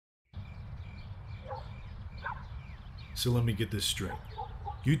So let me get this straight.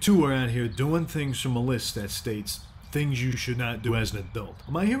 You two are out here doing things from a list that states things you should not do as an adult.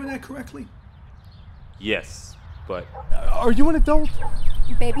 Am I hearing that correctly? Yes, but... Are you an adult?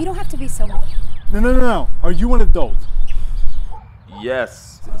 Babe, you don't have to be so mean. No. Are you an adult?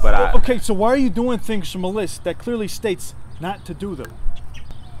 Yes, but I... Okay, so why are you doing things from a list that clearly states not to do them?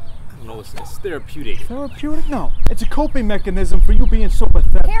 I don't know, it's therapeutic. Therapeutic? No. It's a coping mechanism for you being so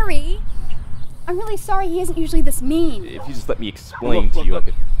pathetic. Harry! I'm really sorry he isn't usually this mean. If you just let me explain to you, I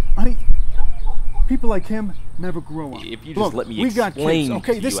could... Honey, people like him never grow up. If you just let me we got explain kids,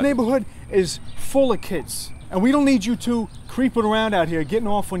 okay? to This you, neighborhood is full of kids. And we don't need you two creeping around out here getting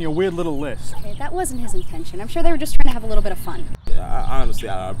off on your weird little list. Okay, that wasn't his intention. I'm sure they were just trying to have a little bit of fun. Honestly,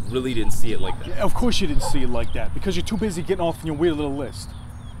 I really didn't see it like that. Yeah, of course you didn't see it like that, because you're too busy getting off on your weird little list.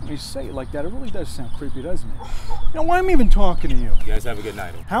 When you say it like that, it really does sound creepy, doesn't it? You know, why am I even talking to you? You guys have a good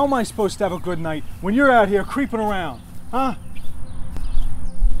night. How am I supposed to have a good night when you're out here creeping around? Huh?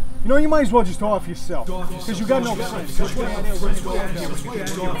 You know, you might as well just off yourself. Because you got no friends. Just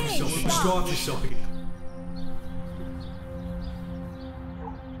off yourself.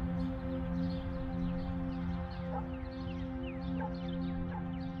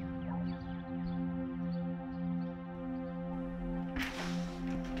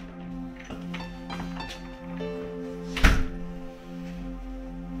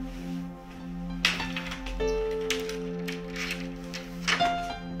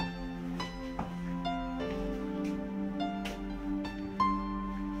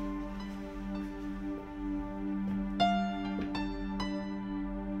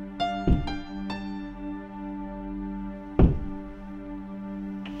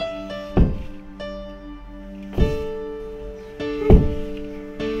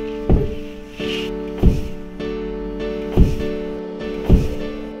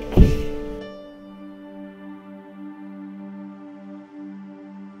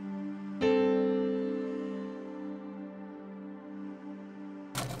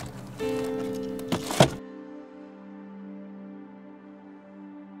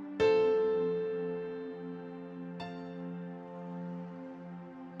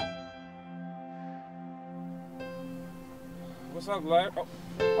 What's up, Larry?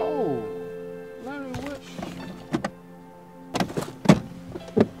 Oh, Larry, what?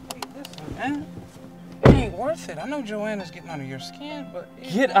 Hey, listen, man. It ain't worth it. I know Joann is getting under your skin, but...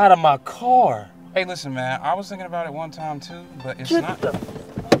 Get out of my car! Hey, listen, man. I was thinking about it one time, too, but it's Get not... the...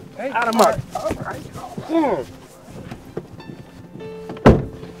 Hey, out of my... All right.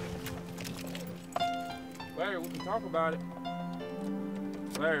 Larry, we can talk about it.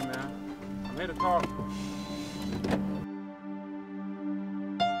 Larry, man. I'm here to talk.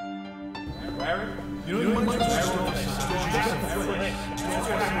 Larry? You know what?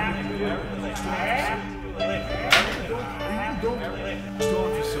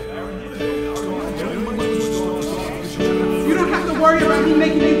 You don't have to worry about me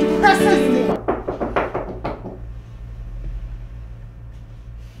making you depressed anymore.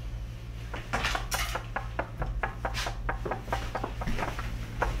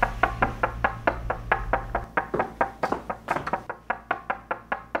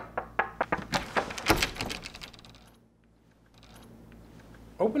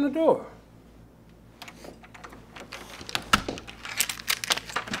 Open the door.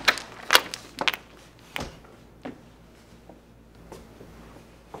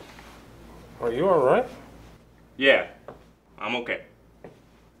 Are you all right? Yeah, I'm okay.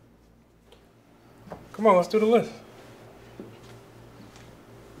 Come on, let's do the list.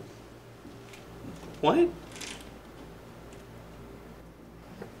 What?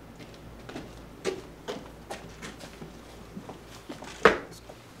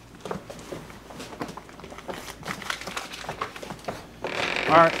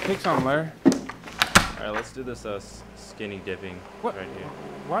 All right, pick something, Larry. All right, let's do this skinny dipping What? right here.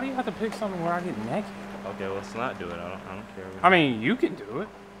 Why do you have to pick something where I get naked? Okay, well, let's not do it. I don't care. I mean, you can do it.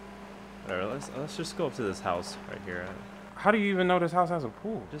 All right, let's just go up to this house right here. How do you even know this house has a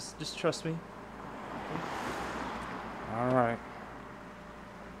pool? Just trust me. All right.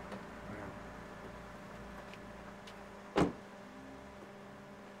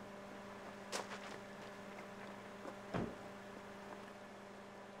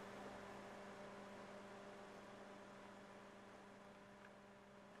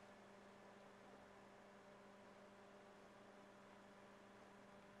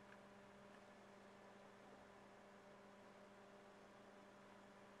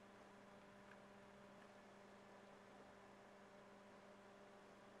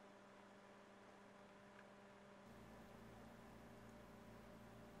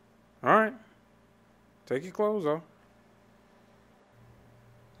 All right. Take your clothes off.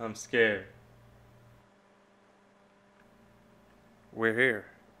 I'm scared. We're here.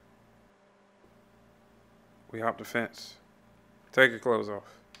 We hopped the fence. Take your clothes off.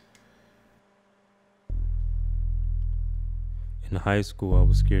 In high school, I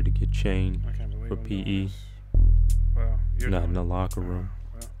was scared to get chained I can't believe for I'm doing PE. this. Well, you're Not doing in the it. locker room.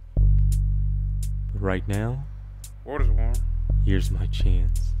 Well, But right now, water's warm. here's my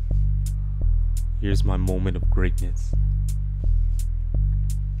chance. Here's my moment of greatness.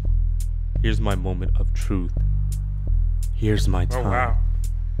 Here's my moment of truth. Here's my time Oh, wow.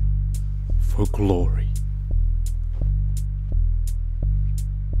 for glory.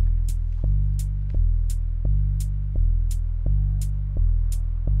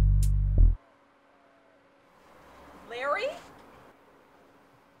 Larry?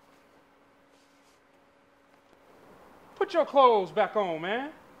 Put your clothes back on,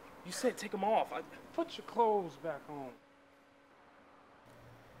 man. You said take them off. Put your clothes back on.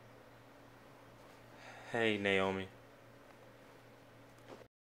 Hey, Naomi.